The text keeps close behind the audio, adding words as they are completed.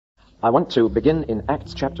I want to begin in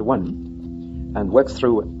Acts chapter 1 and work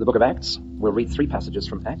through the book of Acts. We'll read 3 passages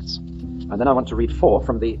from Acts, and then I want to read 4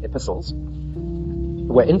 from the epistles.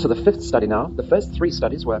 We're into the 5th study now. The first 3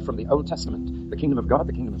 studies were from the Old Testament: the kingdom of God,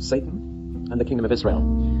 the kingdom of Satan, and the kingdom of Israel.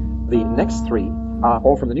 The next 3 are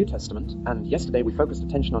all from the New Testament, and yesterday we focused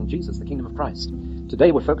attention on Jesus, the kingdom of Christ.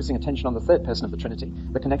 Today we're focusing attention on the third person of the Trinity,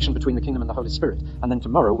 the connection between the kingdom and the Holy Spirit, and then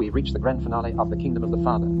tomorrow we reach the grand finale of the kingdom of the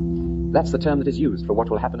Father. That's the term that is used for what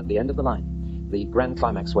will happen at the end of the line, the grand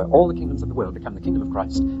climax where all the kingdoms of the world become the kingdom of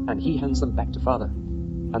Christ, and he hands them back to Father.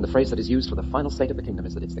 And the phrase that is used for the final state of the kingdom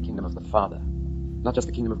is that it's the kingdom of the Father. Not just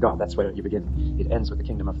the kingdom of God, that's where you begin. It ends with the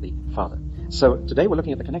kingdom of the Father. So today we're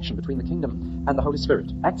looking at the connection between the kingdom and the Holy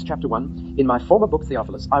Spirit. Acts chapter 1. In my former book,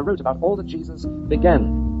 Theophilus, I wrote about all that Jesus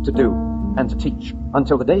began to do and to teach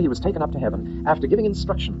until the day he was taken up to heaven, after giving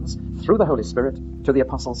instructions through the Holy Spirit to the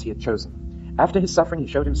apostles he had chosen. After his suffering, he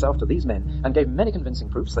showed himself to these men and gave many convincing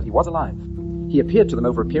proofs that he was alive. He appeared to them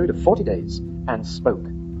over a period of 40 days and spoke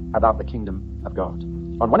about the kingdom of God.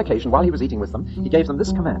 On one occasion, while he was eating with them, he gave them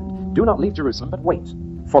this command: do not leave Jerusalem, but wait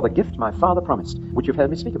for the gift my Father promised, which you've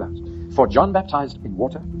heard me speak about. For John baptized in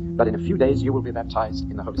water, but in a few days you will be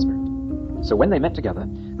baptized in the Holy Spirit. So when they met together,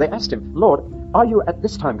 they asked him, Lord, are you at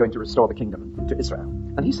this time going to restore the kingdom to Israel?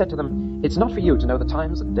 And he said to them, it's not for you to know the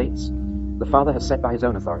times and dates the Father has set by his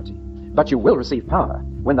own authority, but you will receive power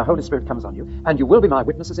when the Holy Spirit comes on you, and you will be my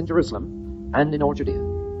witnesses in Jerusalem and in all Judea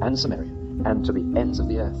and Samaria and to the ends of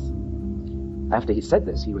the earth. After he said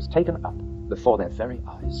this, he was taken up before their very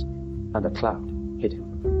eyes, and a cloud hid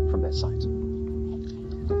him from their sight.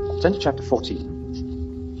 Turn to chapter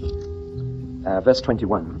 14, verse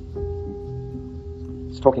 21.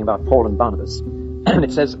 It's talking about Paul and Barnabas, and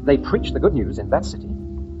it says, they preached the good news in that city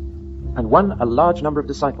and won a large number of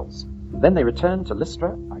disciples. Then they returned to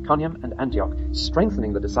Lystra, Iconium, and Antioch,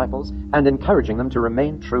 strengthening the disciples and encouraging them to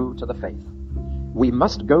remain true to the faith. We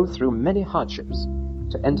must go through many hardships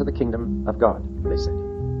to enter the kingdom of God, they said.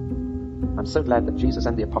 I'm so glad that Jesus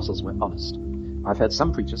and the apostles were honest. I've heard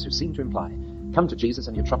some preachers who seem to imply, come to Jesus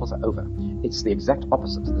and your troubles are over. It's the exact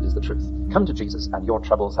opposite that is the truth. Come to Jesus and your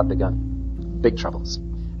troubles have begun. Big troubles.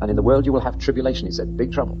 And in the world you will have tribulation, he said,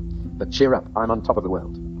 big trouble. But cheer up, I'm on top of the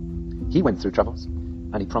world. He went through troubles,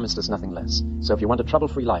 and he promised us nothing less. So if you want a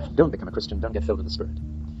trouble-free life, don't become a Christian, don't get filled with the Spirit.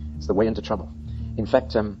 It's the way into trouble. In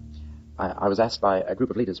fact, I was asked by a group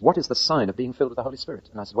of leaders, what is the sign of being filled with the Holy Spirit?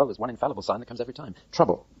 And I said, well, there's one infallible sign that comes every time: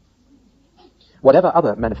 trouble. Whatever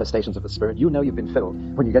other manifestations of the Spirit, you know you've been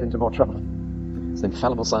filled when you get into more trouble. It's an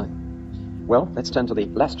infallible sign. Well, let's turn to the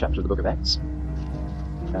last chapter of the book of Acts,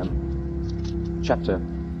 chapter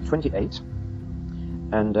 28,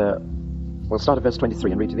 and we'll start at verse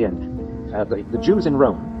 23 and read to the end. The Jews in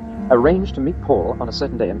Rome arranged to meet Paul on a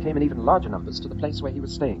certain day and came in even larger numbers to the place where he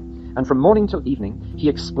was staying. And from morning till evening he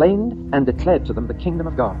explained and declared to them the kingdom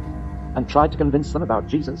of God and tried to convince them about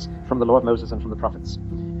Jesus from the law of Moses and from the prophets.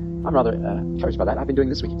 I'm rather encouraged by that. I've been doing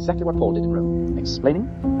this week exactly what Paul did in Rome, explaining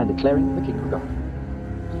and declaring the kingdom of God.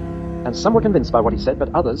 And some were convinced by what he said,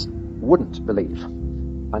 but others wouldn't believe.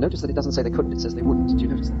 I noticed that it doesn't say they couldn't, it says they wouldn't. Do you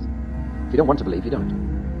notice that? If you don't want to believe, you don't.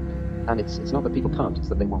 And it's not that people can't, it's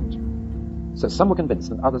that they won't. So some were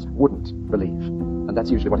convinced and others wouldn't believe. And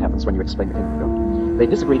that's usually what happens when you explain the kingdom of God. They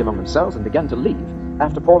disagreed among themselves and began to leave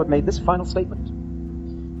after Paul had made this final statement.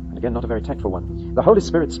 And again, not a very tactful one. The Holy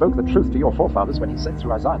Spirit spoke the truth to your forefathers when he said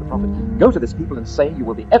through Isaiah the prophet, go to this people and say, you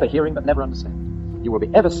will be ever hearing but never understand. You will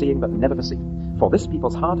be ever seeing but never perceive. For this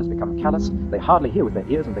people's heart has become callous. They hardly hear with their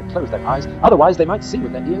ears and they close their eyes. Otherwise they might see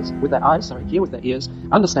with their ears, hear with their ears,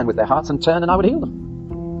 understand with their hearts and turn and I would heal them.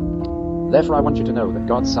 Therefore I want you to know that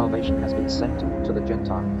God's salvation has been sent to the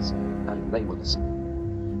Gentiles, and they will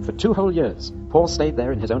listen. For 2 whole years, Paul stayed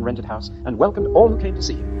there in his own rented house and welcomed all who came to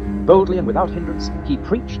see him. Boldly and without hindrance, he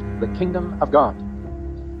preached the kingdom of God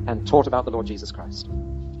and taught about the Lord Jesus Christ.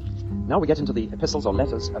 Now we get into the epistles or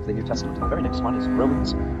letters of the New Testament. The very next one is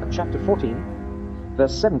Romans, and chapter 14,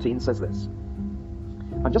 verse 17 says this.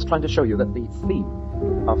 I'm just trying to show you that the theme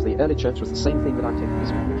of the early church was the same theme that I'm taking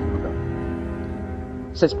this week, the kingdom of God.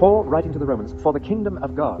 Says Paul, writing to the Romans, for the kingdom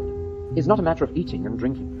of God is not a matter of eating and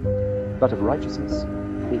drinking, but of righteousness,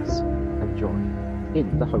 peace, and joy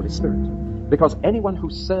in the Holy Spirit. Because anyone who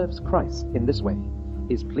serves Christ in this way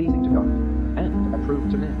is pleasing to God and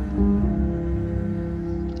approved to men.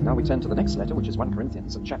 Now we turn to the next letter, which is 1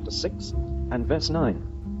 Corinthians, and chapter 6 and verse 9.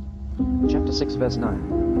 Chapter 6, verse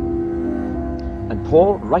 9. And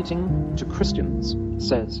Paul, writing to Christians,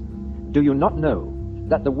 says, do you not know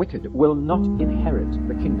that the wicked will not inherit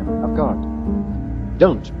the kingdom of God?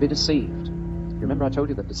 Don't be deceived. You remember I told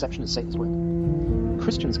you that deception is Satan's work?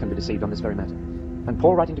 Christians can be deceived on this very matter. And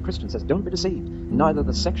Paul, writing to Christians, says, don't be deceived. Neither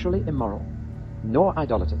the sexually immoral, nor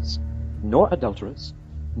idolaters, nor adulterers,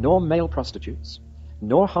 nor male prostitutes,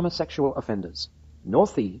 nor homosexual offenders, nor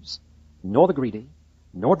thieves, nor the greedy,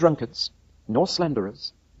 nor drunkards, nor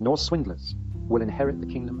slanderers, nor swindlers will inherit the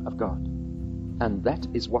kingdom of God. And that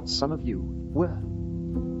is what some of you were.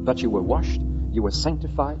 But you were washed, you were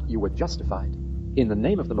sanctified, you were justified in the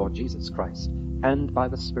name of the Lord Jesus Christ and by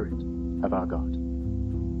the Spirit of our God.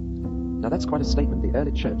 Now that's quite a statement. The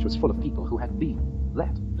early church was full of people who had been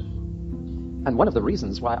that. And one of the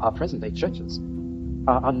reasons why our present-day churches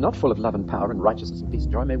are not full of love and power and righteousness and peace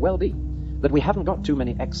and joy may well be that we haven't got too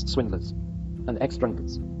many ex-swindlers and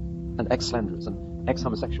ex-drunkards and ex-slanderers and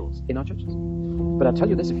ex-homosexuals in our churches. But I tell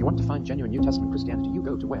you this, if you want to find genuine New Testament Christianity, you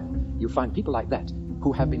go to where? You find people like that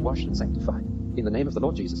who have been washed and sanctified in the name of the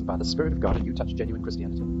Lord Jesus and by the Spirit of God, and you touch genuine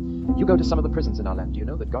Christianity. You go to some of the prisons in our land. Do you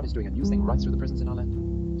know that God is doing a new thing right through the prisons in our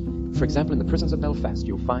land? For example, in the prisons of Belfast,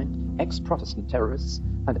 you'll find ex-Protestant terrorists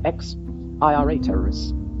and ex-IRA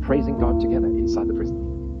terrorists praising God together inside the prison.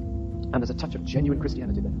 And there's a touch of genuine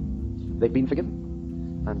Christianity there. They've been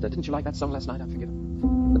forgiven. And didn't you like that song last night, I'm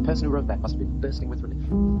Forgiven? The person who wrote that must have been bursting with relief.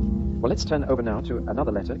 Well, let's turn over now to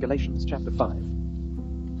another letter, Galatians chapter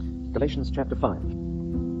 5. Galatians chapter 5,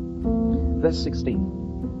 verse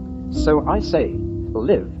 16. So I say,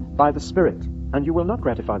 live by the Spirit, and you will not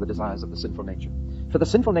gratify the desires of the sinful nature. For the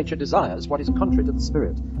sinful nature desires what is contrary to the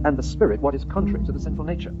Spirit, and the Spirit what is contrary to the sinful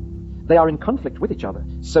nature. They are in conflict with each other,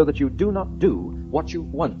 so that you do not do what you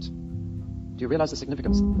want. Do you realize the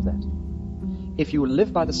significance of that? If you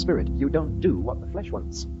live by the Spirit, you don't do what the flesh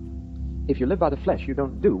wants. If you live by the flesh, you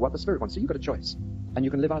don't do what the Spirit wants. So you've got a choice, and you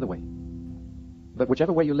can live either way. But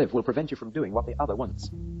whichever way you live will prevent you from doing what the other wants.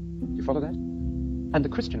 Do you follow that? And the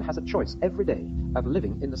Christian has a choice every day of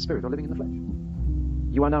living in the Spirit or living in the flesh.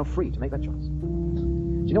 You are now free to make that choice.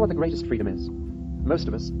 Do you know what the greatest freedom is? Most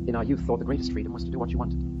of us in our youth thought the greatest freedom was to do what you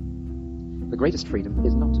wanted. The greatest freedom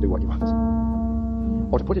is not to do what you want.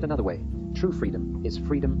 Or to put it another way, true freedom is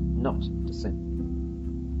freedom not to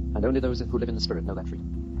sin. And only those who live in the Spirit know that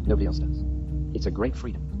freedom. Nobody else does. It's a great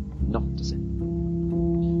freedom not to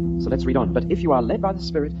sin. So let's read on. But if you are led by the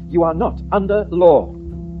Spirit, you are not under law.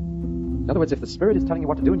 In other words, if the Spirit is telling you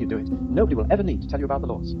what to do and you do it, nobody will ever need to tell you about the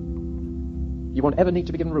laws. You won't ever need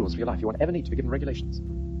to be given rules for your life. You won't ever need to be given regulations.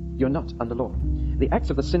 You're not under law. The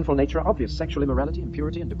acts of the sinful nature are obvious: sexual immorality,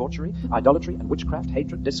 impurity and debauchery, idolatry and witchcraft,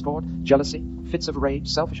 hatred, discord, jealousy, fits of rage,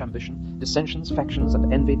 selfish ambition, dissensions, factions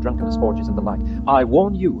and envy, drunkenness, orgies and the like. I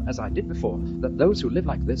warn you, as I did before, that those who live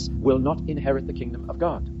like this will not inherit the kingdom of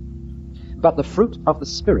God. But the fruit of the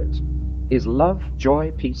Spirit is love,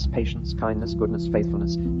 joy, peace, patience, kindness, goodness,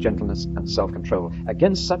 faithfulness, gentleness and self-control.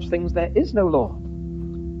 Against such things there is no law.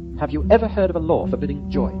 Have you ever heard of a law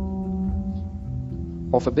forbidding joy?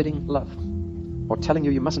 Or forbidding love? Or telling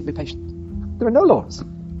you mustn't be patient? There are no laws.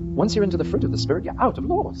 Once you're into the fruit of the Spirit, you're out of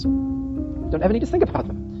laws. Don't ever need to think about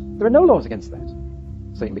them. There are no laws against that.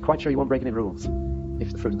 So you can be quite sure you won't break any rules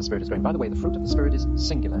if the fruit of the Spirit is growing. By the way, the fruit of the Spirit is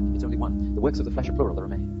singular. It's only one. The works of the flesh are plural. There are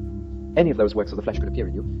many. Any of those works of the flesh could appear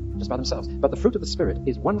in you just by themselves. But the fruit of the Spirit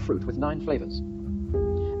is one fruit with 9 flavors.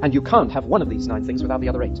 And you can't have one of these 9 things without the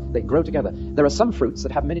other 8. They grow together. There are some fruits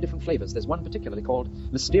that have many different flavors. There's one particularly called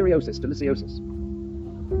Mysteriosis Deliciosus.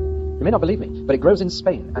 You may not believe me, but it grows in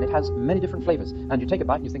Spain, and it has many different flavors. And you take a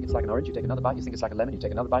bite and you think it's like an orange, you take another bite, you think it's like a lemon, you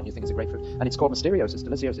take another bite and you think it's a grapefruit, and it's called Mysteriosis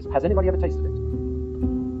Deliciosus. Has anybody ever tasted it?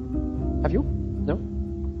 Have you? No?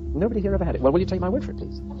 Nobody here ever had it. Well, will you take my word for it,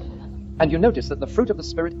 please? And you notice that the fruit of the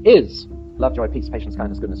Spirit is love, joy, peace, patience,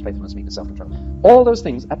 kindness, goodness, faithfulness, meekness, self-control. All those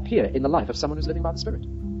things appear in the life of someone who's living by the Spirit.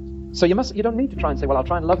 So you don't need to try and say, well, I'll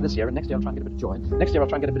try and love this year, and next year I'll try and get a bit of joy, next year I'll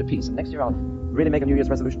try and get a bit of peace, and next year I'll really make a New Year's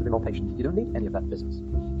resolution to be more patient. You don't need any of that business.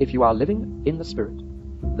 If you are living in the Spirit,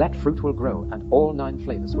 that fruit will grow, and all 9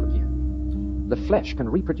 flavors will appear. The flesh can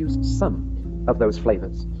reproduce some of those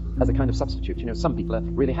flavors as a kind of substitute. You know, some people are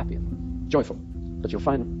really happy and joyful, but you'll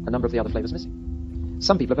find a number of the other flavors missing.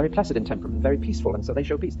 Some people are very placid in temperament, very peaceful, and so they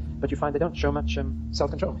show peace, but you find they don't show much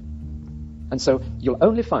self-control. And so you'll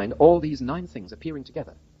only find all these 9 things appearing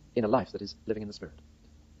together in a life that is living in the Spirit.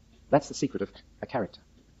 That's the secret of a character.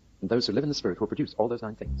 And those who live in the Spirit will produce all those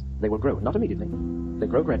 9 things. They will grow, not immediately. They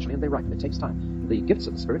grow gradually and they ripen. It takes time. The gifts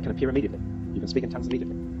of the Spirit can appear immediately. You can speak in tongues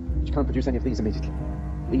immediately. But you can't produce any of these immediately.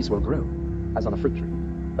 These will grow as on a fruit tree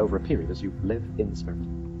over a period as you live in the Spirit.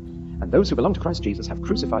 And those who belong to Christ Jesus have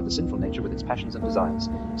crucified the sinful nature with its passions and desires.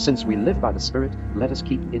 Since we live by the Spirit, let us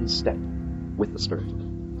keep in step with the Spirit.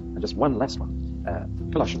 And just one last one.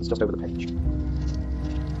 Colossians, just over the page.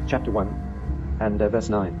 Chapter 1 and verse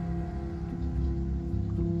 9.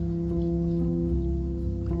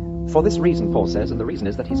 For this reason, Paul says, and the reason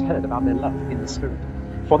is that he's heard about their love in the Spirit.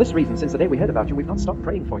 For this reason, since the day we heard about you, we've not stopped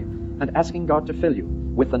praying for you and asking God to fill you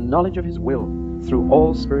with the knowledge of his will through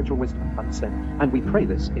all spiritual wisdom and understanding. And we pray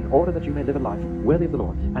this in order that you may live a life worthy of the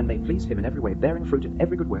Lord and may please him in every way, bearing fruit in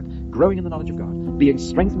every good work, growing in the knowledge of God, being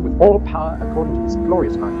strengthened with all power according to his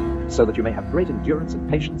glorious might, so that you may have great endurance and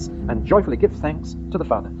patience and joyfully give thanks to the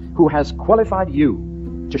Father, who has qualified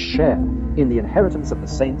you to share in the inheritance of the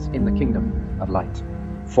saints in the kingdom of light.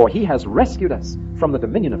 For he has rescued us from the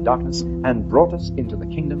dominion of darkness and brought us into the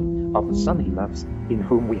kingdom of the Son he loves, in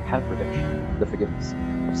whom we have redemption, the forgiveness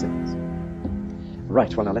of sins.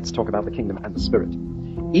 Right, well now let's talk about the kingdom and the Spirit.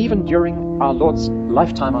 Even during our Lord's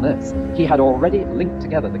lifetime on earth, he had already linked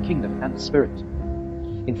together the kingdom and the Spirit.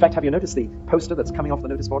 In fact, have you noticed the poster that's coming off the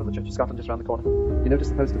notice board of the Church of Scotland just around the corner? You notice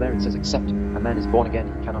the poster there? It says, except a man is born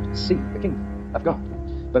again, he cannot see the kingdom of God.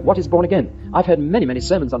 But what is born again? I've heard many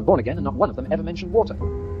sermons on born again, and not one of them ever mentioned water.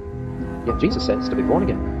 Yet Jesus says to be born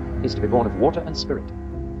again is to be born of water and Spirit.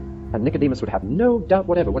 And Nicodemus would have no doubt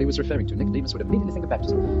whatever what he was referring to. Nicodemus would immediately think of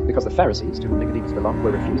baptism, because the Pharisees, to whom Nicodemus belonged,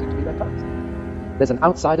 were refusing to be baptized. There's an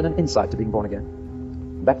outside and an inside to being born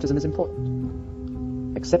again. Baptism is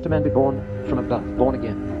important. Except a man be born from above, born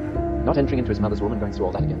again. Not entering into his mother's womb and going through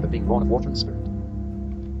all that again, but being born of water and Spirit.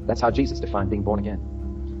 That's how Jesus defined being born again.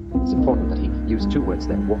 It's important that he used two words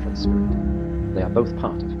there, water and Spirit. They are both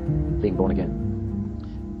part of being born again.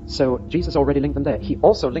 So Jesus already linked them there. He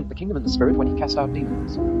also linked the kingdom and the Spirit when he cast out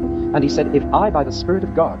demons. And he said, if I by the Spirit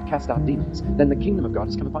of God cast out demons, then the kingdom of God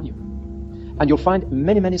has come upon you. And you'll find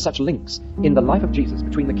many such links in the life of Jesus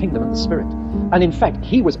between the kingdom and the Spirit. And in fact,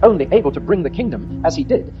 he was only able to bring the kingdom as he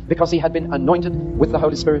did because he had been anointed with the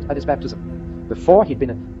Holy Spirit at his baptism. Before he'd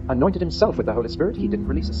been anointed himself with the Holy Spirit, he didn't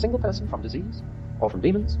release a single person from disease or from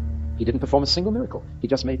demons. He didn't perform a single miracle. He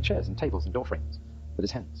just made chairs and tables and door frames with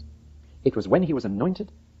his hands. It was when he was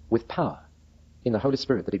anointed with power in the Holy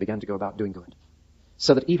Spirit that he began to go about doing good.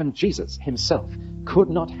 So that even Jesus himself could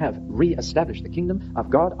not have re-established the kingdom of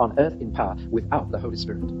God on earth in power without the Holy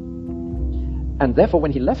Spirit. And therefore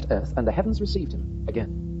when he left earth and the heavens received him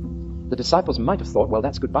again, the disciples might have thought, well,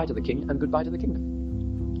 that's goodbye to the king and goodbye to the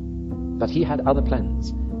kingdom. But he had other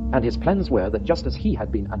plans. And his plans were that just as he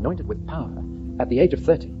had been anointed with power at the age of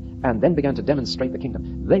 30 and then began to demonstrate the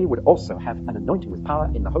kingdom, they would also have an anointing with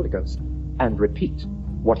power in the Holy Ghost and repeat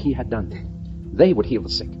what he had done. They would heal the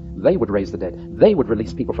sick. They would raise the dead. They would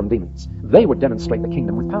release people from demons. They would demonstrate the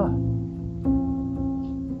kingdom with power.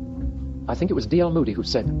 I think it was D.L. Moody who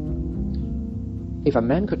said, if a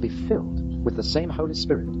man could be filled with the same Holy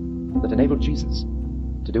Spirit that enabled Jesus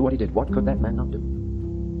to do what he did, what could that man not do?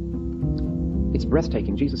 It's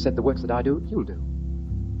breathtaking. Jesus said, the works that I do, you'll do.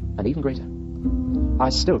 And even greater. I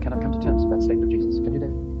still cannot come to terms with that statement of Jesus. Can you,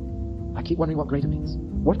 David? I keep wondering what greater means.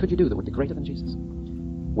 What could you do that would be greater than Jesus?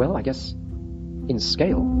 Well, I guess in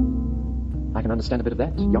scale, I can understand a bit of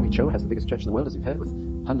that. Yonggi Cho has the biggest church in the world, as you've heard, with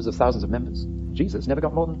hundreds of thousands of members. Jesus never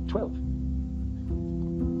got more than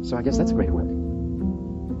 12. So I guess that's a greater work.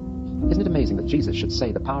 Isn't it amazing that Jesus should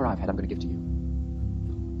say, the power I've had, I'm going to give to you.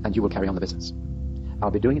 And you will carry on the business.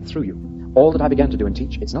 I'll be doing it through you. All that I began to do and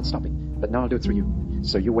teach, it's not stopping, but now I'll do it through you.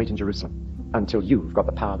 So you wait in Jerusalem until you've got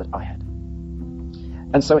the power that I had.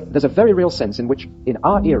 And so there's a very real sense in which, in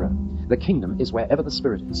our era, the kingdom is wherever the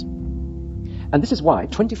Spirit is. And this is why,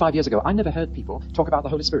 25 years ago, I never heard people talk about the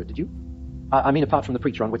Holy Spirit, did you? I mean, apart from the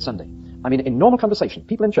preacher on Whit Sunday. I mean, in normal conversation,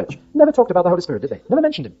 people in church never talked about the Holy Spirit, did they? Never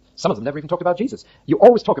mentioned him. Some of them never even talked about Jesus. You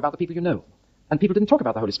always talk about the people you know. And people didn't talk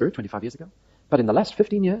about the Holy Spirit 25 years ago. But in the last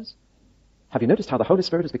 15 years, have you noticed how the Holy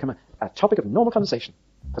Spirit has become a topic of normal conversation?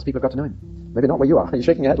 Because people have got to know him. Maybe not where you are. You're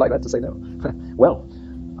shaking your head like that to say no. Well,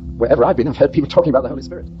 wherever I've been, I've heard people talking about the Holy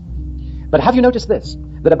Spirit. But have you noticed this?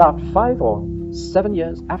 That about 5 or 7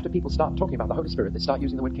 years after people start talking about the Holy Spirit, they start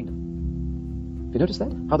using the word kingdom. Have you noticed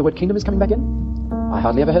that? How the word kingdom is coming back in? I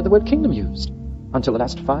hardly ever heard the word kingdom used until the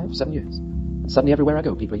last 5, 7 years. And suddenly everywhere I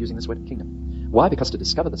go, people are using this word kingdom. Why? Because to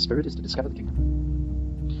discover the Spirit is to discover the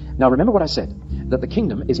kingdom. Now remember what I said, that the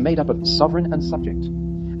kingdom is made up of sovereign and subject.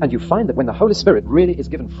 And you find that when the Holy Spirit really is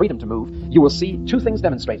given freedom to move, you will see two things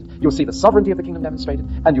demonstrated. You'll see the sovereignty of the kingdom demonstrated,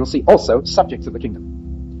 and you'll see also subjects of the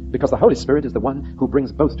kingdom. Because the Holy Spirit is the one who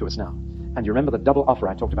brings both to us now. And you remember the double offer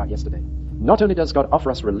I talked about yesterday. Not only does God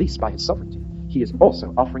offer us release by his sovereignty, he is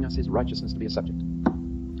also offering us his righteousness to be a subject.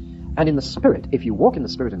 And in the Spirit, if you walk in the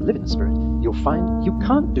Spirit and live in the Spirit, you'll find you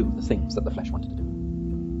can't do the things that the flesh wanted to do.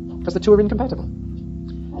 Because the two are incompatible.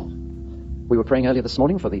 We were praying earlier this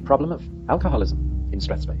morning for the problem of alcoholism in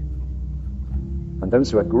Strathspey. And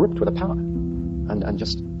those who are gripped with a power and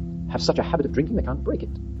just have such a habit of drinking they can't break it.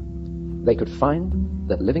 They could find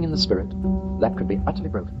that living in the Spirit, that could be utterly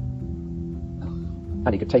broken.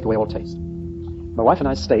 and he could take away all taste. My wife and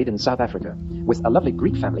I stayed in South Africa with a lovely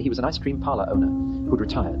Greek family. He was an ice cream parlor owner who'd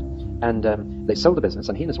retired. And they sold the business,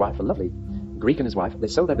 and he and his wife, a lovely Greek and his wife, they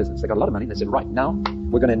sold their business. They got a lot of money, and they said, right, now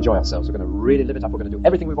we're going to enjoy ourselves. We're going to really live it up. We're going to do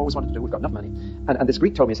everything we've always wanted to do. We've got enough money. And this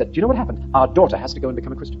Greek told me, he said, do you know what happened? Our daughter has to go and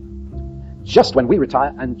become a Christian. Just when we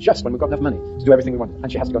retire and just when we've got enough money to do everything we want.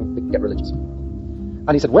 And she has to go and get religious.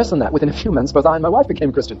 And he said, worse than that, within a few months, both I and my wife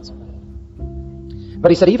became Christians. But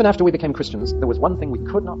he said, even after we became Christians, there was one thing we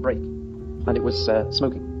could not break, and it was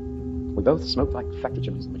smoking. We both smoked like factory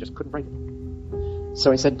chimneys, and we just couldn't break it. So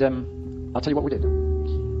he said, I'll tell you what we did.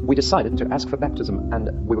 We decided to ask for baptism,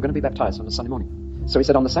 and we were going to be baptized on a Sunday morning. So he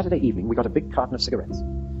said, on the Saturday evening, we got a big carton of cigarettes.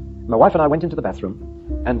 My wife and I went into the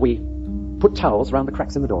bathroom, and we put towels around the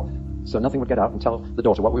cracks in the door, so nothing would get out and tell the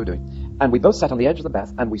daughter what we were doing. And we both sat on the edge of the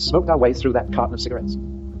bath, and we smoked our way through that carton of cigarettes.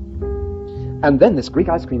 And then this Greek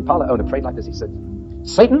ice cream parlor owner prayed like this. He said,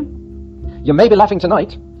 Satan, you may be laughing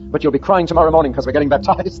tonight, but you'll be crying tomorrow morning because we're getting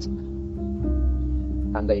baptized.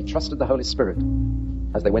 And they trusted the Holy Spirit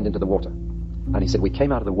as they went into the water. And he said, we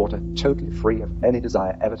came out of the water totally free of any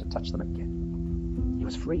desire ever to touch them again. He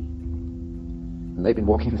was free. And they've been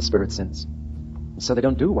walking in the Spirit since. And so they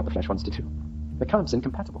don't do what the flesh wants to do. They can't. It's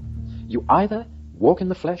incompatible. You either walk in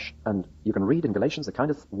the flesh, and you can read in Galatians the kind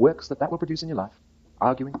of works that will produce in your life.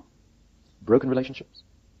 Arguing, broken relationships,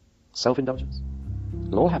 self-indulgence.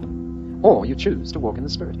 It'll all happen. Or you choose to walk in the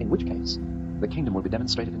Spirit, in which case the kingdom will be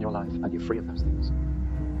demonstrated in your life, and you're free of those things.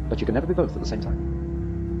 But you can never be both at the same time.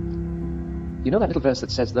 You know that little verse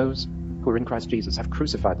that says those who are in Christ Jesus have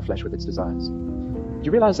crucified the flesh with its desires? Do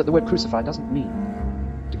you realize that the word crucify doesn't mean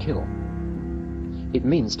to kill? It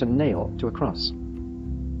means to nail to a cross.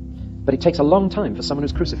 But it takes a long time for someone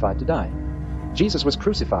who's crucified to die. Jesus was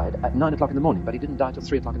crucified at 9 o'clock in the morning, but he didn't die till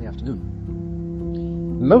 3 o'clock in the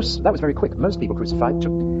afternoon. That was very quick. Most people crucified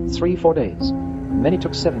took 3-4 days. Many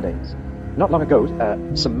took 7 days. Not long ago,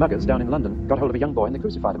 some muggers down in London got hold of a young boy and they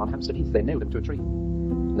crucified him on Hampstead Heath. They nailed him to a tree.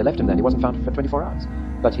 And they left him there. He wasn't found for 24 hours.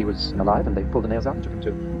 But he was alive, and they pulled the nails out and took him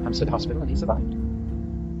to Hampstead Hospital, and he survived.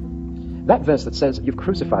 That verse that says you've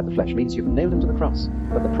crucified the flesh means you've nailed him to the cross.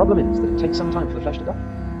 But the problem is that it takes some time for the flesh to die.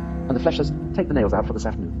 And the flesh says, take the nails out for this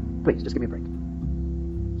afternoon. Please, just give me a break.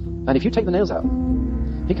 And if you take the nails out,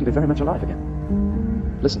 he can be very much alive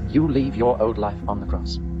again. Listen, you leave your old life on the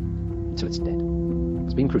cross until it's dead.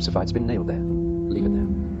 It's been crucified, it's been nailed there. Leave it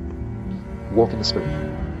there. Walk in the Spirit.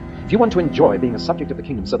 If you want to enjoy being a subject of the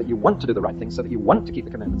kingdom so that you want to do the right thing, so that you want to keep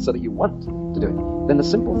the commandments, so that you want to do it, then the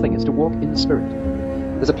simple thing is to walk in the Spirit.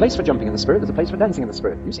 There's a place for jumping in the Spirit, there's a place for dancing in the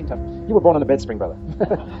Spirit. You were born on a bed spring, brother.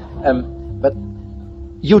 But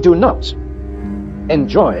you do not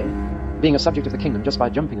enjoy being a subject of the kingdom just by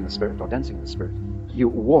jumping in the Spirit or dancing in the Spirit. You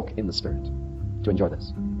walk in the Spirit to enjoy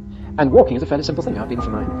this. And walking is a fairly simple thing. I've been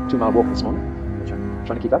for my 2-mile walk this morning, which I'm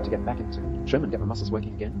trying to keep up to get back into trim and get my muscles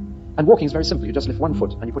working again. And walking is very simple. You just lift one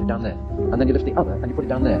foot and you put it down there. And then you lift the other and you put it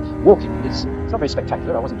down there. Walking it's not very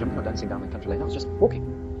spectacular. I wasn't jumping or dancing down the country lane. I was just walking.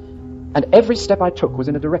 And every step I took was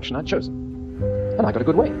in a direction I'd chosen. And I got a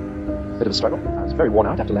good way. Bit of a struggle. I was very worn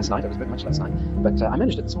out after last night. I was very much last night. But I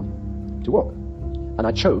managed it this morning to walk. And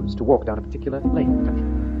I chose to walk down a particular lane in the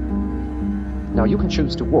country. Now you can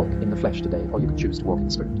choose to walk in the flesh today, or you can choose to walk in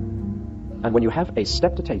the Spirit. And when you have a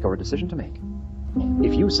step to take or a decision to make,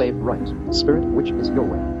 if you say, right, Spirit, which is your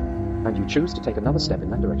way, and you choose to take another step in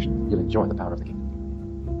that direction, you'll enjoy the power of the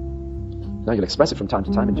kingdom. Now you'll express it from time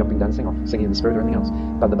to time in jumping, dancing, or singing in the Spirit or anything else.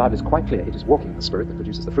 But the Bible is quite clear. It is walking in the Spirit that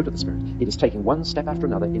produces the fruit of the Spirit. It is taking one step after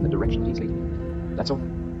another in the direction that He's leading you. That's all.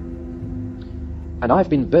 And I've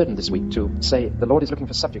been burdened this week to say the Lord is looking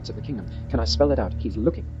for subjects of the kingdom. Can I spell that out? He's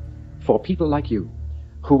looking for people like you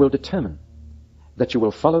who will determine that you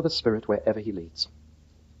will follow the Spirit wherever He leads.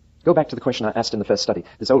 Go back to the question I asked in the first study.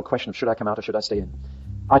 This old question of should I come out or should I stay in?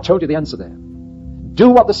 I told you the answer there. Do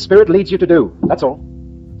what the Spirit leads you to do. That's all.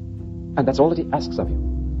 And that's all that He asks of you.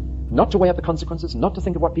 Not to weigh up the consequences, not to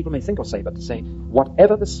think of what people may think or say, but to say,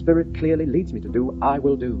 whatever the Spirit clearly leads me to do, I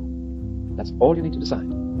will do. That's all you need to decide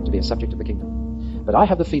to be a subject of the kingdom. But I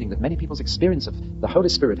have the feeling that many people's experience of the Holy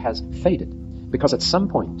Spirit has faded because at some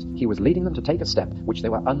point He was leading them to take a step which they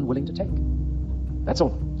were unwilling to take. That's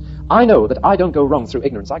all. I know that I don't go wrong through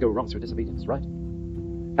ignorance. I go wrong through disobedience, right?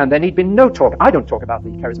 And there need be no talk. I don't talk about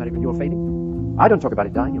the charismatic renewal fading. I don't talk about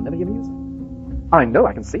it dying. You'll never hear me use it. I know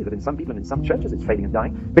I can see that in some people and in some churches it's fading and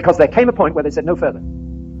dying because there came a point where they said no further.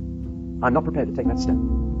 I'm not prepared to take that step.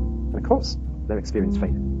 And of course, their experience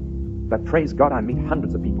faded. But praise God, I meet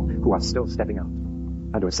hundreds of people who are still stepping out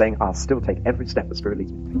and who are saying, I'll still take every step the Spirit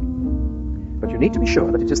leads me to take. But you need to be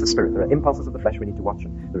sure that it is the Spirit. There are impulses of the flesh we need to watch,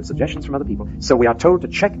 and there are suggestions from other people. So we are told to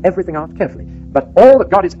check everything out carefully. But all that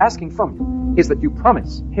God is asking from you is that you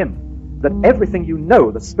promise him that everything you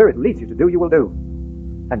know the Spirit leads you to do, you will do.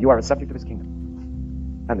 And you are a subject of his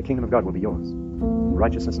kingdom. And the kingdom of God will be yours.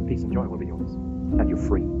 Righteousness and peace and joy will be yours. And you're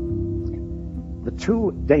free. The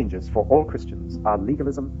two dangers for all Christians are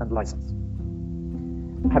legalism and license.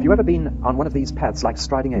 Have you ever been on one of these paths like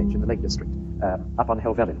Striding Edge in the Lake District, up on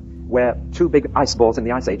Helvellyn, where two big ice balls in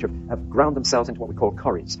the Ice Age have ground themselves into what we call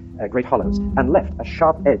corries, great hollows, and left a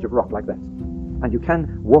sharp edge of rock like that? And you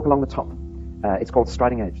can walk along the top. It's called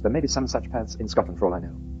Striding Edge. There may be some such paths in Scotland, for all I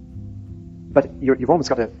know. But you've almost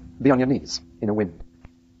got to be on your knees in a wind.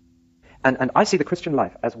 And I see the Christian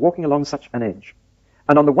life as walking along such an edge.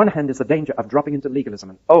 And on the one hand is the danger of dropping into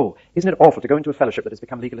legalism. And oh, isn't it awful to go into a fellowship that has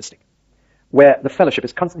become legalistic, where the fellowship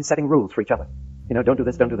is constantly setting rules for each other. You know, don't do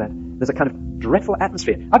this, don't do that. There's a kind of dreadful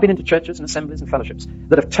atmosphere. I've been into churches and assemblies and fellowships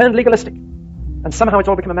that have turned legalistic. And somehow it's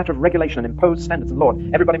all become a matter of regulation and imposed standards and law.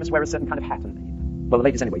 Everybody must wear a certain kind of hat. And, well, the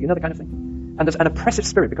ladies anyway, you know the kind of thing. And there's an oppressive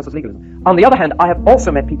spirit because of legalism. On the other hand, I have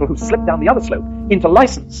also met people who slipped down the other slope into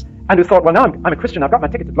license and who thought, well, now I'm a Christian, I've got my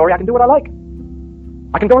ticket to glory, I can do what I like.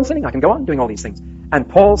 I can go on sinning, I can go on doing all these things. And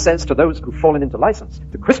Paul says to those who've fallen into license,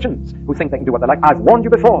 to Christians who think they can do what they like, I've warned you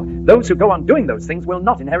before, those who go on doing those things will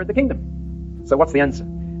not inherit the kingdom. So what's the answer?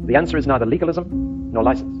 The answer is neither legalism nor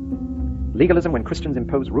license. Legalism when Christians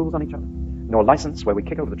impose rules on each other, nor license where we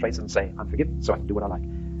kick over the traces and say, I'm forgiven, so I can do what I like.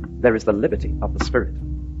 There is the liberty of the Spirit,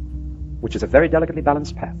 which is a very delicately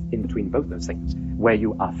balanced path in between both those things, where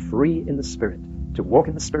you are free in the Spirit, to walk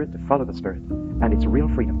in the Spirit, to follow the Spirit, and it's real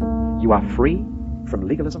freedom. You are free from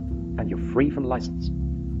legalism, and you're free from license,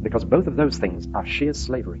 because both of those things are sheer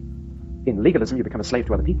slavery. In legalism, you become a slave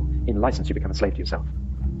to other people. In license, you become a slave to yourself.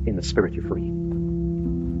 In the Spirit, you're free.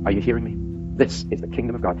 Are you hearing me? This is the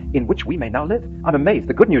kingdom of God, in which we may now live. I'm amazed.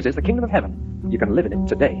 The good news is the kingdom of heaven. You can live in it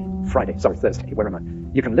today, Thursday, where am I?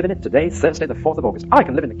 You can live in it today, Thursday, the 4th of August. I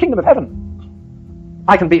can live in the kingdom of heaven.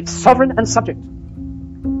 I can be sovereign and subject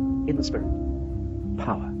in the Spirit.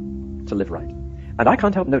 Power to live right. And I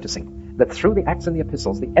can't help noticing that through the Acts and the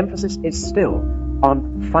Epistles, the emphasis is still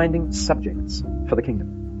on finding subjects for the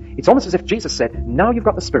kingdom. It's almost as if Jesus said, now you've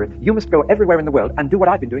got the Spirit, you must go everywhere in the world and do what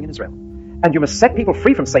I've been doing in Israel. And you must set people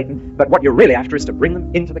free from Satan, but what you're really after is to bring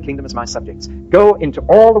them into the kingdom as my subjects. Go into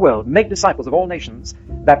all the world, make disciples of all nations,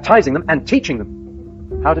 baptizing them and teaching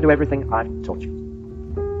them how to do everything I've taught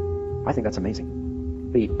you. I think that's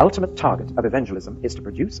amazing. The ultimate target of evangelism is to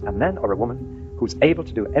produce a man or a woman who's able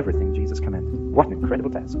to do everything Jesus commanded. What an incredible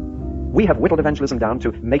task. We have whittled evangelism down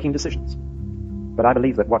to making decisions. But I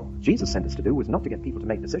believe that what Jesus sent us to do was not to get people to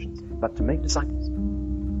make decisions, but to make disciples.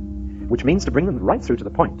 Which means to bring them right through to the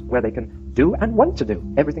point where they can do and want to do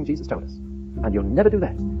everything Jesus told us. And you'll never do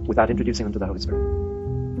that without introducing them to the Holy Spirit.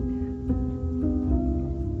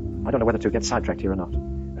 I don't know whether to get sidetracked here or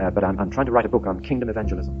not, but I'm trying to write a book on kingdom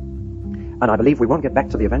evangelism. And I believe we won't get back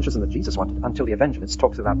to the evangelism that Jesus wanted until the evangelist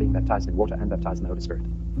talks about being baptized in water and baptized in the Holy Spirit.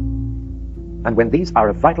 And when these are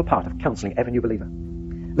a vital part of counseling every new believer.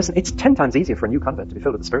 Listen, it's 10 times easier for a new convert to be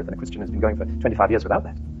filled with the Spirit than a Christian who's been going for 25 years without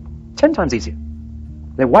that. 10 times easier.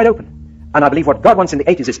 They're wide open. And I believe what God wants in the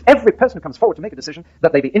 80s is every person who comes forward to make a decision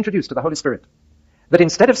that they be introduced to the Holy Spirit. That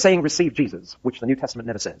instead of saying receive Jesus, which the New Testament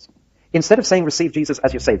never says, instead of saying receive Jesus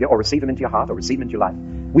as your Savior or receive him into your heart or receive him into your life,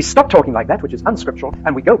 we stop talking like that, which is unscriptural,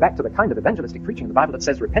 and we go back to the kind of evangelistic preaching in the Bible that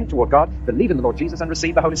says repent toward God, believe in the Lord Jesus, and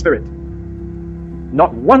receive the Holy Spirit.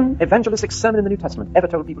 Not one evangelistic sermon in the New Testament ever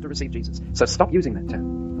told people to receive Jesus. So stop using that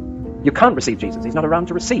term. You can't receive Jesus. He's not around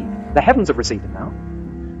to receive. The heavens have received him now.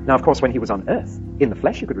 Now, of course, when he was on earth, in the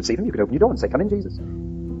flesh, you could receive him. You could open your door and say, come in, Jesus.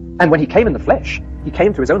 And when he came in the flesh, he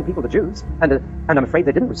came to his own people, the Jews, and I'm afraid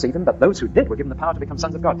they didn't receive him, but those who did were given the power to become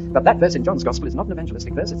sons of God. But that verse in John's Gospel is not an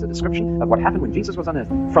evangelistic verse. It's a description of what happened when Jesus was on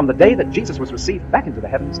earth. From the day that Jesus was received back into the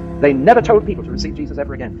heavens, they never told people to receive Jesus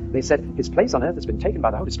ever again. They said, his place on earth has been taken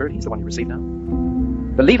by the Holy Spirit. He's the one you receive now.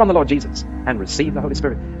 Believe on the Lord Jesus and receive the Holy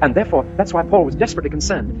Spirit. And therefore, that's why Paul was desperately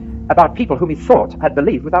concerned about people whom he thought had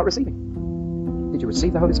believed without receiving. Did you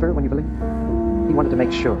receive the Holy Spirit when you believed? He wanted to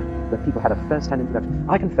make sure that people had a first-hand introduction.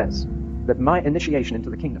 I confess that my initiation into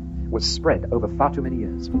the kingdom was spread over far too many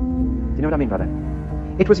years. Do you know what I mean by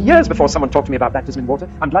that? It was years before someone talked to me about baptism in water.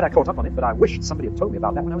 I'm glad I caught up on it, but I wished somebody had told me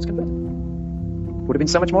about that when I was converted. Would have been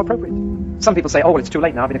so much more appropriate. Some people say, oh, well, it's too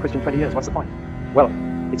late now. I've been a Christian 20 years. What's the point? Well,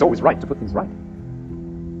 it's always right to put things right.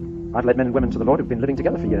 I've led men and women to the Lord who've been living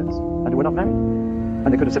together for years and who were not married. And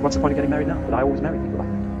they could have said, what's the point of getting married now? But I always marry people like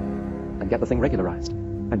that and get the thing regularized.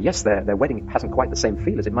 And yes, their wedding hasn't quite the same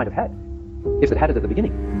feel as it might have had if it had it at the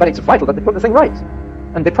beginning. But it's vital that they put the thing right.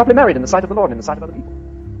 And they're properly married in the sight of the Lord and in the sight of other people.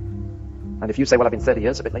 And if you say, well, I've been 30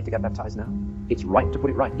 years, a bit late to get baptized now, it's right to put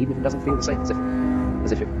it right, even if it doesn't feel the same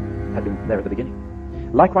as if it had been there at the beginning.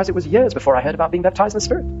 Likewise, it was years before I heard about being baptized in the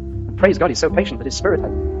Spirit. And praise God, He's so patient that His Spirit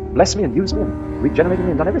had blessed me and used me and regenerated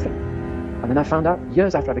me and done everything. And then I found out,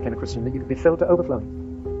 years after I became a Christian, that you could be filled to overflowing.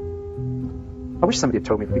 I wish somebody had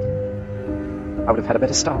told me at the beginning. I would have had a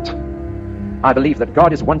better start. I believe that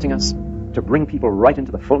God is wanting us to bring people right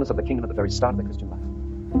into the fullness of the kingdom at the very start of the Christian life.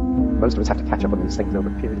 Most of us have to catch up on these things over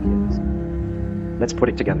a period of years. Let's put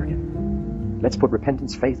it together again. Let's put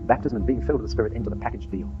repentance, faith, baptism, and being filled with the Spirit into the package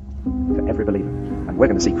deal for every believer. And we're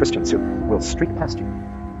going to see Christians who will streak past you.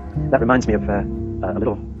 That reminds me of a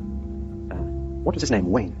little, what was his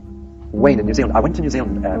name? Wayne in New Zealand. I went to New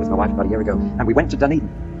Zealand with my wife about a year ago, and we went to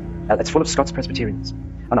Dunedin. It's full of Scots Presbyterians.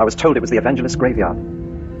 And I was told it was the evangelist graveyard.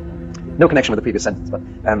 No connection with the previous sentence, but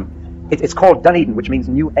it's called Dunedin, which means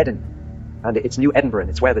New Eden. And it's New Edinburgh, and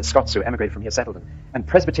it's where the Scots who emigrated from here settled. And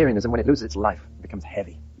Presbyterianism, when it loses its life, becomes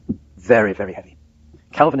heavy. Very, very heavy.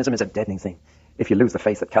 Calvinism is a deadening thing if you lose the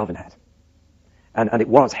faith that Calvin had. And it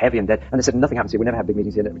was heavy and dead. And they said, nothing happens here. We never have big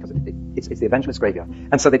meetings here because it's the evangelist graveyard.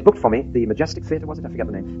 And so they booked for me the Majestic Theatre, was it? I forget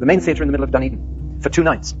the name. The main theatre in the middle of Dunedin for 2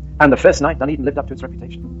 nights. And the first night, Dunedin lived up to its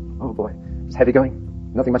reputation. Oh boy, it was heavy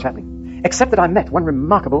going. Nothing much happening. Except that I met one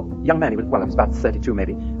remarkable young man. He was about 32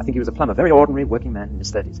 maybe. I think he was a plumber. Very ordinary working man in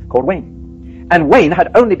his 30s, called Wayne. And Wayne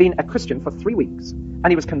had only been a Christian for 3 weeks. And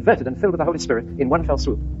he was converted and filled with the Holy Spirit in one fell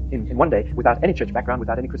swoop, in one day, without any church background,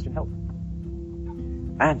 without any Christian help.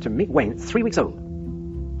 And to meet Wayne, 3 weeks old,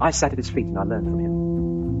 I sat at his feet and I learned from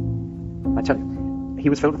him. I tell you, he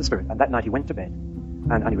was filled with the Spirit. And that night he went to bed.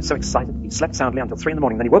 And he was so excited. He slept soundly until 3 in the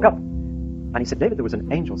morning. Then he woke up. And he said, David, there was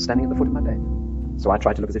an angel standing at the foot of my bed. So I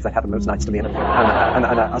tried to look as if that happened most nights to me. And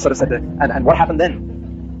I sort of said, and what happened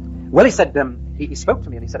then? Well, he said, he spoke to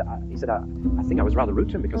me and he said, I think I was rather rude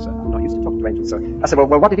to him because I'm not used to talking to angels. So I said, well,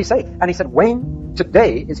 what did he say? And he said, Wayne,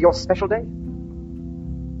 today is your special day.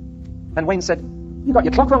 And Wayne said, you got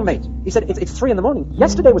your clock wrong, mate. He said, it's 3 in the morning.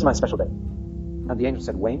 Yesterday was my special day. And the angel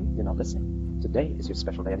said, Wayne, you're not listening. Today is your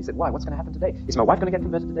special day. And he said, why? What's going to happen today? Is my wife going to get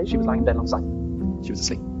converted today? She was lying in bed alongside. She was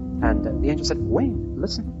asleep. And the angel said, Wayne,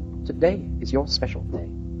 listen. Today is your special day.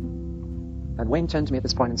 And Wayne turned to me at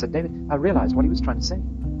this point and said, David, I realized what he was trying to say.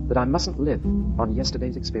 That I mustn't live on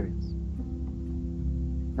yesterday's experience.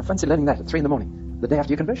 Now fancy learning that at 3 in the morning, the day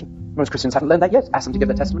after your conversion. Most Christians haven't learned that yet. Ask them to give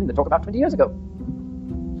their testimony. They talk about 20 years ago.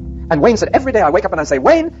 And Wayne said, every day I wake up and I say,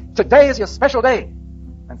 Wayne, today is your special day.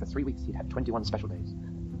 And for 3 weeks he'd had 21 special days.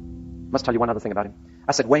 Must tell you one other thing about him.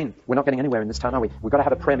 I said, Wayne, we're not getting anywhere in this town, are we? We've got to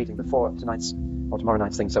have a prayer meeting before tonight's or tomorrow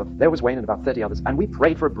night's thing. So there was Wayne and about 30 others. And we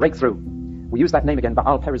prayed for a breakthrough. We used that name again,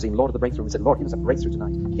 Baal Perazim, Lord of the Breakthrough. We said, Lord, give us a breakthrough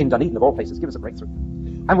tonight. In Dunedin, of all places, give us a breakthrough.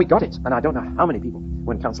 And we got it. And I don't know how many people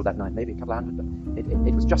were in council that night, maybe a couple of hundred, but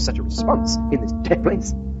it was just such a response in this dead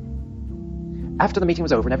place. After the meeting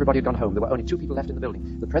was over and everybody had gone home, there were only 2 people left in the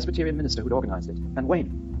building. The Presbyterian minister who'd organized it, and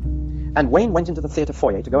Wayne. And Wayne went into the theatre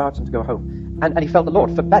foyer to go out and to go home. And he felt the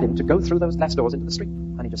Lord forbade him to go through those glass doors into the street.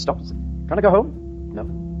 And he just stopped and said, can I go home? No.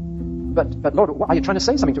 But Lord, what, are you trying to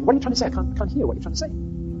say something to me? What are you trying to say? I can't hear what you're trying to say.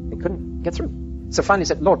 He couldn't get through. So finally he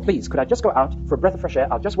said, Lord, please, could I just go out for a breath of fresh air?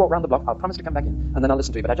 I'll just walk around the block. I'll promise to come back in, and then I'll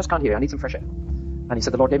listen to you. But I just can't hear. I need some fresh air. And he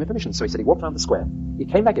said, the Lord gave me permission. So he said he walked around the square. He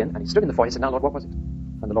came back in, and he stood in the foyer. He said, now, Lord, what was it?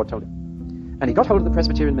 And the Lord told him. And he got hold of the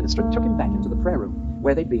Presbyterian minister and took him back into the prayer room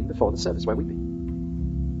where they'd been before the service, where we'd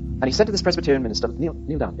been. And he said to this Presbyterian minister, kneel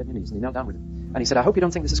down, get on your knees. And he knelt down with him. And he said, I hope you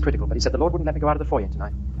don't think this is critical, but he said, the Lord wouldn't let me go out of the foyer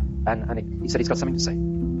tonight. And he said he's got something to say.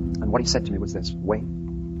 And what he said to me was this,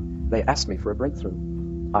 Wayne, they asked me for a breakthrough.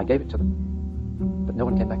 I gave it to them. But no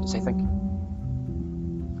one came back to say thank you.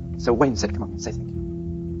 So Wayne said, come on, say thank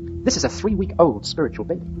you. This is a 3-week-old spiritual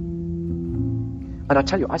baby. And I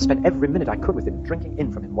tell you, I spent every minute I could with him, drinking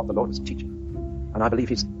in from him what the Lord was teaching. And I believe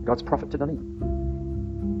he's God's prophet to Dunedin.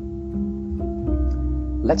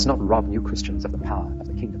 Let's not rob new Christians of the power of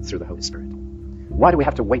the kingdom through the Holy Spirit. Why do we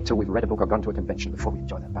have to wait till we've read a book or gone to a convention before we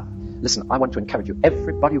enjoy that power? Listen, I want to encourage you.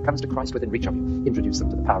 Everybody who comes to Christ within reach of you, introduce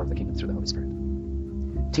them to the power of the kingdom through the Holy Spirit.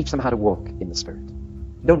 Teach them how to walk in the Spirit.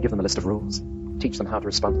 Don't give them a list of rules. Teach them how to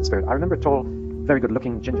respond to the Spirit. I remember a tall, very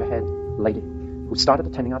good-looking, ginger-haired lady who started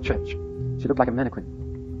attending our church. She looked like a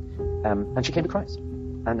mannequin. And she came to Christ.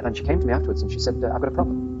 And she came to me afterwards and she said, I've got a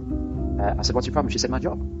problem. I said, what's your problem? She said, my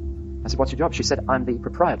job. I said, what's your job? She said, I'm the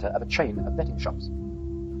proprietor of a chain of betting shops.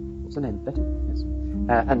 What's the name? Betting? Yes.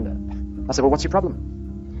 And I said, well, what's your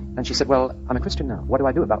problem? And she said, well, I'm a Christian now. What do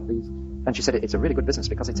I do about these? And she said, it's a really good business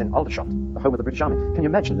because it's in Aldershot, the home of the British Army. Can you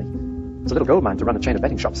imagine me? It's a little gold mine to run a chain of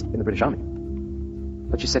betting shops in the British Army.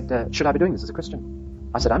 But she said, should I be doing this as a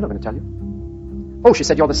Christian? I said, I'm not going to tell you. Oh, she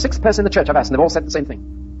said, you're the 6th person in the church I've asked, and they've all said the same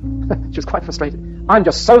thing. She was quite frustrated. I'm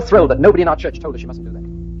just so thrilled that nobody in our church told her she mustn't do that.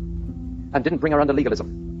 And didn't bring her under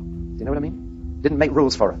legalism. Do you know what I mean? Didn't make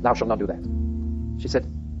rules for her. Thou shalt not do that. She said,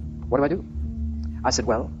 what do I do? I said,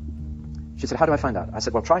 well, she said, how do I find out? I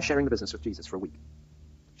said, well, try sharing the business with Jesus for a week.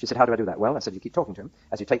 She said, how do I do that? Well, I said, you keep talking to him.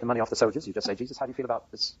 As you take the money off the soldiers, you just say, Jesus, how do you feel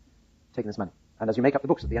about this, taking this money? And as you make up the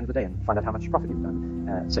books at the end of the day and find out how much profit you've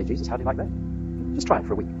done, say, Jesus, how do you like that? Just try it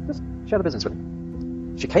for a week. Just share the business with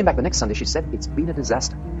him. She came back the next Sunday. She said, it's been a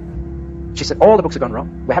disaster. She said, all the books have gone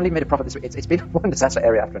wrong. We haven't even made a profit this week. It's been one disaster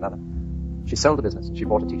area after another. She sold the business and she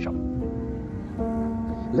bought a tea shop.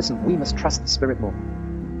 Listen, we must trust the Spirit more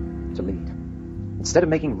to lead. Instead of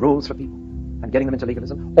making rules for people and getting them into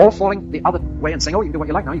legalism, or falling the other way and saying, oh, you can do what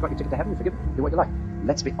you like now, you've got your ticket to heaven, you're forgiven, do what you like.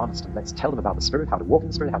 Let's be honest and let's tell them about the Spirit, how to walk in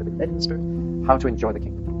the Spirit, how to be led in the Spirit, how to enjoy the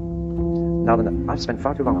kingdom. Now then, I've spent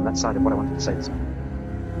far too long on that side of what I wanted to say this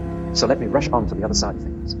morning. So let me rush on to the other side of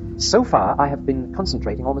things. So far, I have been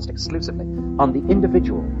concentrating almost exclusively on the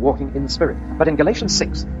individual walking in the Spirit. But in Galatians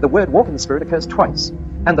 6, the word walk in the Spirit occurs twice.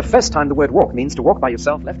 And the first time the word walk means to walk by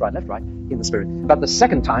yourself, left, right, in the Spirit. But the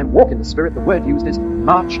second time, walk in the Spirit, the word used is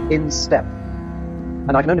march in step.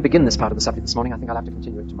 And I can only begin this part of the subject this morning. I think I'll have to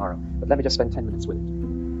continue it tomorrow. But let me just spend 10 minutes with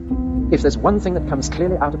it. If there's one thing that comes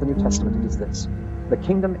clearly out of the New Testament, it is this. The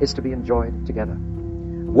kingdom is to be enjoyed together.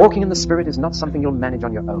 Walking in the Spirit is not something you'll manage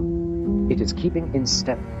on your own. It is keeping in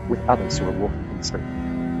step with others who are walking in the Spirit.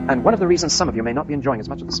 And one of the reasons some of you may not be enjoying as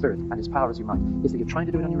much of the Spirit and His power as you might is that you're trying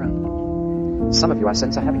to do it on your own. Some of you, I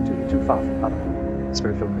sense, are having to. You're too far from other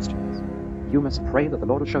Spirit-filled Christians. You must pray that the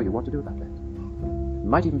Lord will show you what to do about that. It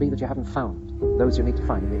might even be that you haven't found those you need to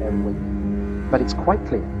find in the area where you are. But it's quite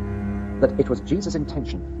clear that it was Jesus'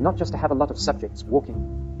 intention not just to have a lot of subjects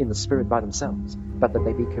walking in the Spirit by themselves, but that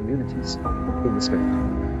they be communities in the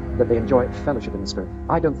Spirit, that they enjoy fellowship in the Spirit.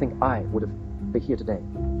 I don't think I would have been here today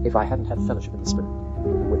if I hadn't had fellowship in the Spirit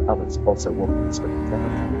with others also walking in the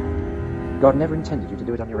Spirit. God never intended you to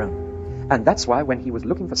do it on your own. And that's why when He was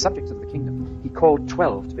looking for subjects of the kingdom, He called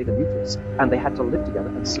 12 to be the nucleus, and they had to live together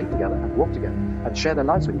and sleep together and walk together and share their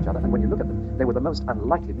lives with each other. And when you look at them, they were the most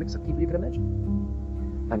unlikely mix of people you could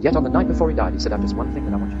imagine. And yet on the night before He died, He said, I've just one thing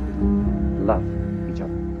that I want you to do. Love each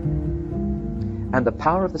other. And the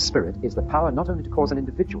power of the Spirit is the power not only to cause an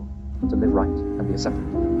individual to live right and be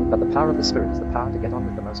accepted, but the power of the Spirit is the power to get on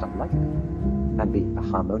with the most unlikely and be a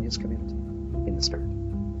harmonious community in the Spirit.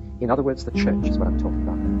 In other words, the church is what I'm talking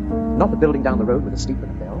about now. Not the building down the road with a steeple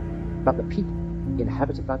and a bell, but the people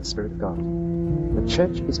inhabited by the Spirit of God. The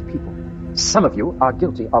church is people. Some of you are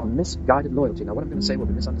guilty of misguided loyalty. Now, what I'm going to say will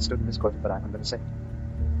be misunderstood and misquoted, but I'm going to say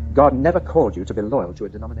it. God never called you to be loyal to a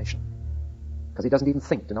denomination, because He doesn't even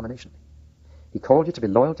think denominationally. He called you to be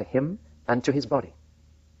loyal to Him and to His body,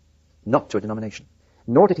 not to a denomination.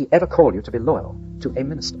 Nor did He ever call you to be loyal to a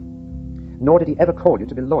minister. Nor did He ever call you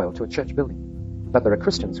to be loyal to a church building. But there are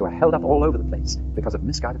Christians who are held up all over the place because of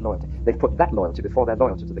misguided loyalty. They've put that loyalty before their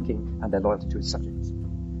loyalty to the King and their loyalty to His subjects.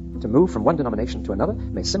 To move from one denomination to another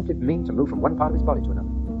may simply mean to move from one part of His body to another.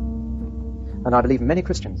 And I believe many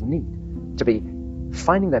Christians need to be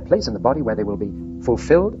finding their place in the body where they will be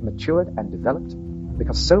fulfilled, matured, and developed,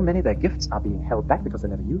 because so many of their gifts are being held back because they're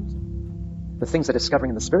never used. The things they're discovering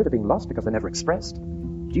in the Spirit are being lost because they're never expressed.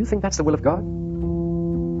 Do you think that's the will of God?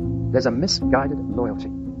 There's a misguided loyalty.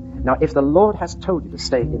 Now, if the Lord has told you to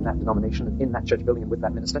stay in that denomination and in that church building and with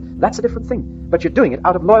that minister, that's a different thing. But you're doing it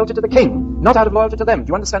out of loyalty to the King, not out of loyalty to them.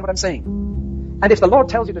 Do you understand what I'm saying? And if the Lord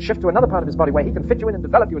tells you to shift to another part of His body where He can fit you in and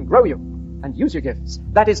develop you and grow you and use your gifts,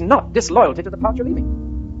 that is not disloyalty to the part you're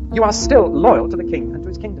leaving. You are still loyal to the King and to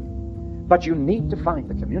His kingdom. But you need to find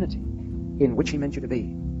the community in which He meant you to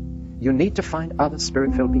be. You need to find other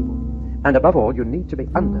Spirit-filled people. And above all, you need to be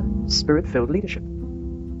under Spirit-filled leadership.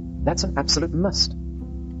 That's an absolute must.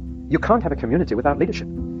 You can't have a community without leadership.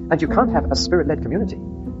 And you can't have a Spirit-led community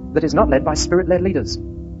that is not led by Spirit-led leaders.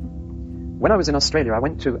 When I was in Australia, I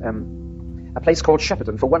went to a place called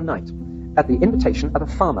Shepparton for one night at the invitation of a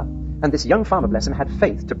farmer. And this young farmer, bless him, had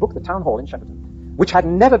faith to book the town hall in Shepparton, which had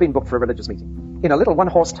never been booked for a religious meeting, in a little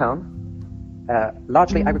one-horse town,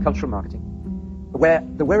 largely agricultural marketing, where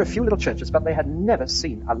there were a few little churches, but they had never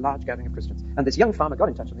seen a large gathering of Christians. And this young farmer got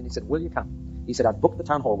in touch with me and he said, will you come? He said, I've booked the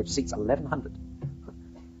town hall, which seats 1,100.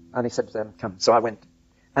 And he said, come. So I went.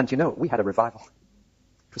 And you know, we had a revival.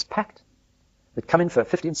 It was packed. They'd come in for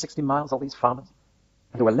 50 and 60 miles, all these farmers.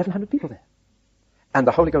 And there were 1,100 people there. And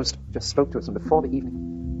the Holy Ghost just spoke to us. And before the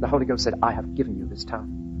evening, the Holy Ghost said, I have given you this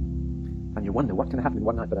town. And you wonder what can happen in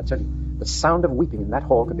one night. But I tell you, the sound of weeping in that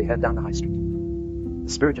hall could be heard down the high street.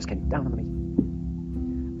 The Spirit just came down on the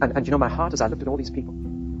meeting. And you know, my heart as I looked at all these people,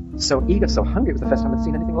 so eager, so hungry, it was the first time I'd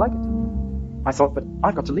seen anything like it. I thought, but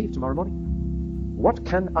I've got to leave tomorrow morning. What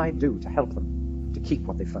can I do to help them to keep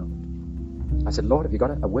what they found? I said, Lord, have you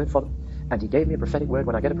got a word for them? And He gave me a prophetic word.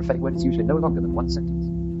 When I get a prophetic word, it's usually no longer than one sentence.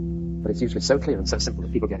 But it's usually so clear and so simple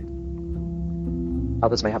that people get it.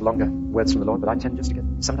 Others may have longer words from the Lord, but I tend just to get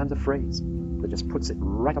sometimes a phrase that just puts it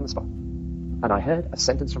right on the spot. And I heard a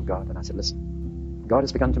sentence from God, and I said, listen, God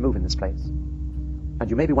has begun to move in this place. And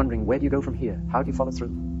you may be wondering, where do you go from here? How do you follow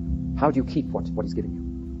through? How do you keep what He's giving you?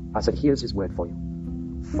 I said, here's His word for you.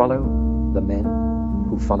 Follow the men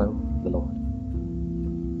who follow the Lord.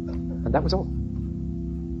 And that was all.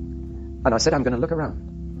 And I said, I'm going to look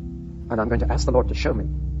around, and I'm going to ask the Lord to show me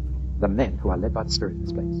the men who are led by the Spirit in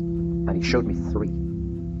this place. And He showed me three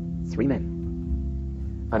men.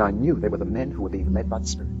 And I knew they were the men who were being led by the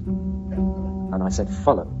Spirit. And I said,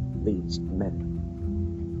 follow these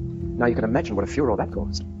men. Now you can imagine what a furor that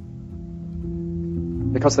caused.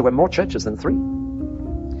 Because there were more churches than 3.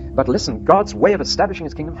 But listen, God's way of establishing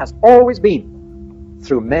His kingdom has always been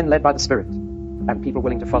through men led by the Spirit and people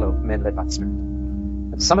willing to follow men led by the Spirit.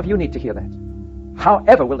 And some of you need to hear that.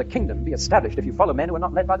 However will the kingdom be established if you follow men who are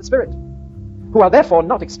not led by the Spirit, who are therefore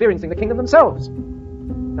not experiencing the kingdom themselves?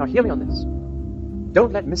 Now hear me on this.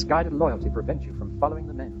 Don't let misguided loyalty prevent you from following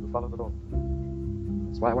the men who follow the Lord.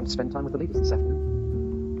 That's why I want to spend time with the leaders this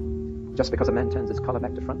afternoon. Just because a man turns his collar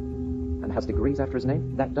back to front and has degrees after his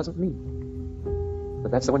name, that doesn't mean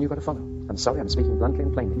that that's the one you've got to follow. I'm sorry, I'm speaking bluntly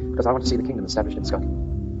and plainly, because I want to see the kingdom established in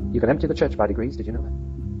Scotland. You can empty the church by degrees, did you know that?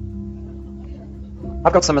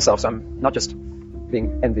 I've got some myself, so I'm not just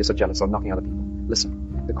being envious or jealous or knocking other people.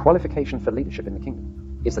 Listen, the qualification for leadership in the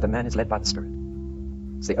kingdom is that a man is led by the Spirit.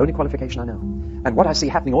 It's the only qualification I know. And what I see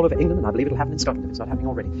happening all over England, and I believe it'll happen in Scotland if it's not happening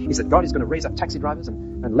already, is that God is going to raise up taxi drivers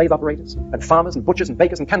and lathe operators and farmers and butchers and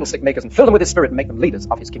bakers and candlestick makers and fill them with His Spirit and make them leaders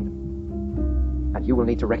of His kingdom. And you will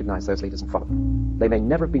need to recognize those leaders and follow them. They may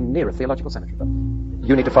never have been near a theological cemetery, but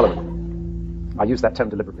you need to follow them. I use that term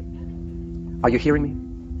deliberately. Are you hearing me?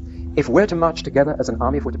 If we're to march together as an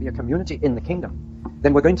army, if we're to be a community in the kingdom,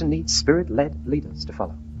 then we're going to need Spirit-led leaders to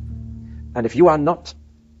follow. And if you are not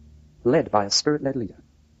led by a Spirit-led leader,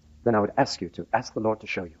 then I would ask you to ask the Lord to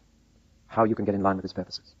show you how you can get in line with His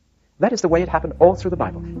purposes. That is the way it happened all through the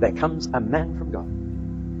Bible. There comes a man from God,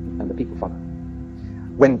 and the people follow.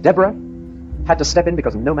 When Deborah had to step in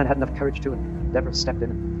because no man had enough courage to, and Deborah stepped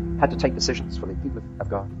in and had to take decisions for the people of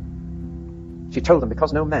God, she told them,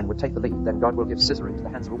 because no man would take the lead, then God will give Sisera into the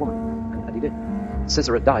hands of a woman. And He did.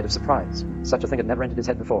 Sisera died of surprise. Such a thing had never entered his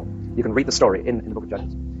head before. You can read the story in the book of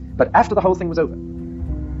Judges. But after the whole thing was over,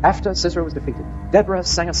 after Sisera was defeated, Deborah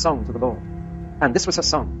sang a song to the Lord. And this was her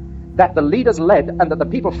song: that the leaders led and that the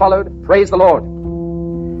people followed, praise the Lord.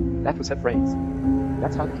 That was her phrase.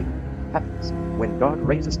 That's how the kingdom happens. When God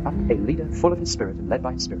raises up a leader full of His Spirit and led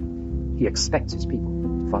by His Spirit, He expects His people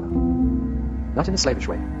to follow. Not in a slavish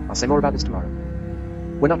way. I'll say more about this tomorrow.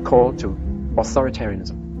 We're not called to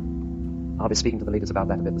authoritarianism. I'll be speaking to the leaders about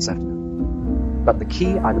that a bit this afternoon. But the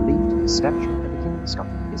key, I believe, to the establishment of the kingdom of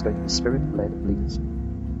Scotland is going to be Spirit-led leaders.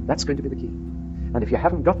 That's going to be the key. And if you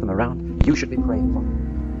haven't got them around, you should be praying for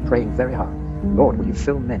them. Praying very hard. Lord, will you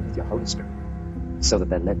fill men with your Holy Spirit so that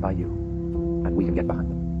they're led by you and we can get behind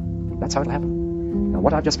them. That's how it'll happen. Now,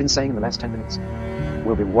 what I've just been saying in the last 10 minutes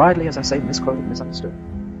will be widely, as I say, misquoted, misunderstood.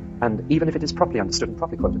 And even if it is properly understood and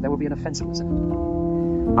properly quoted, there will be an offensiveness in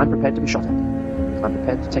it. I'm prepared to be shot at. I'm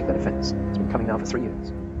prepared to take that offense. It's been coming now for 3 years,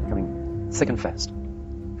 coming thick and fast,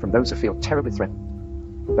 from those who feel terribly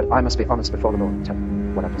threatened. But I must be honest before the Lord and tell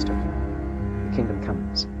you what I've just told you. The kingdom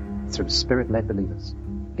comes through Spirit-led believers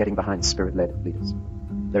getting behind Spirit-led leaders.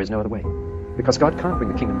 There is no other way. Because God can't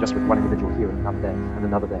bring the kingdom just with one individual here and another there and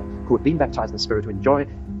another there, who have been baptized in the Spirit, who enjoy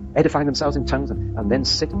edifying themselves in tongues and then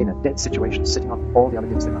sit in a dead situation, sitting on all the other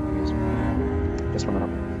gifts they might use. Just one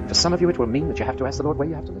another. For some of you, it will mean that you have to ask the Lord where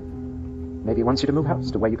you have to live. Maybe He wants you to move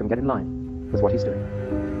house to where you can get in line with what He's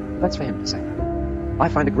doing. That's for Him to say. I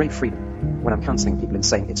find a great freedom when I'm counseling people in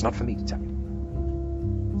saying it's not for me to tell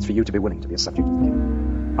you. It's for you to be willing to be a subject of the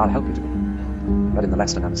kingdom. I'll help you to be. But in the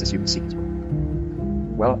last analysis, you can seek His will.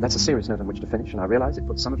 Well, that's a serious note on which to finish, and I realize it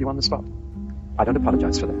puts some of you on the spot. I don't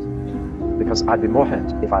apologize for that, because I'd be more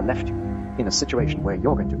hurt if I left you in a situation where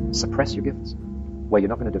you're going to suppress your gifts, where you're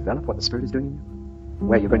not going to develop what the Spirit is doing in you,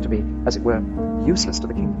 where you're going to be, as it were, useless to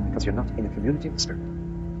the kingdom because you're not in a community of the Spirit,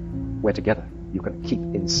 where together you can keep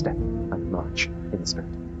in step and march in the Spirit.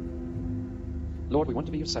 Lord, we want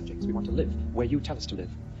to be your subjects. We want to live where you tell us to live.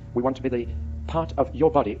 We want to be the part of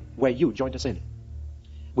your body where you joined us in.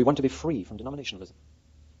 We want to be free from denominationalism.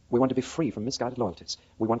 We want to be free from misguided loyalties.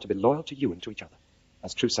 We want to be loyal to you and to each other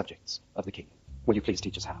as true subjects of the King. Will you please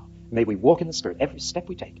teach us how? May we walk in the Spirit. Every step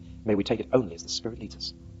we take, may we take it only as the Spirit leads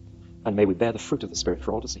us. And may we bear the fruit of the Spirit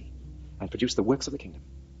for all to see and produce the works of the kingdom.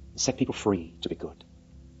 Set people free to be good.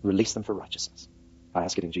 Release them for righteousness. I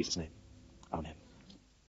ask it in Jesus' name.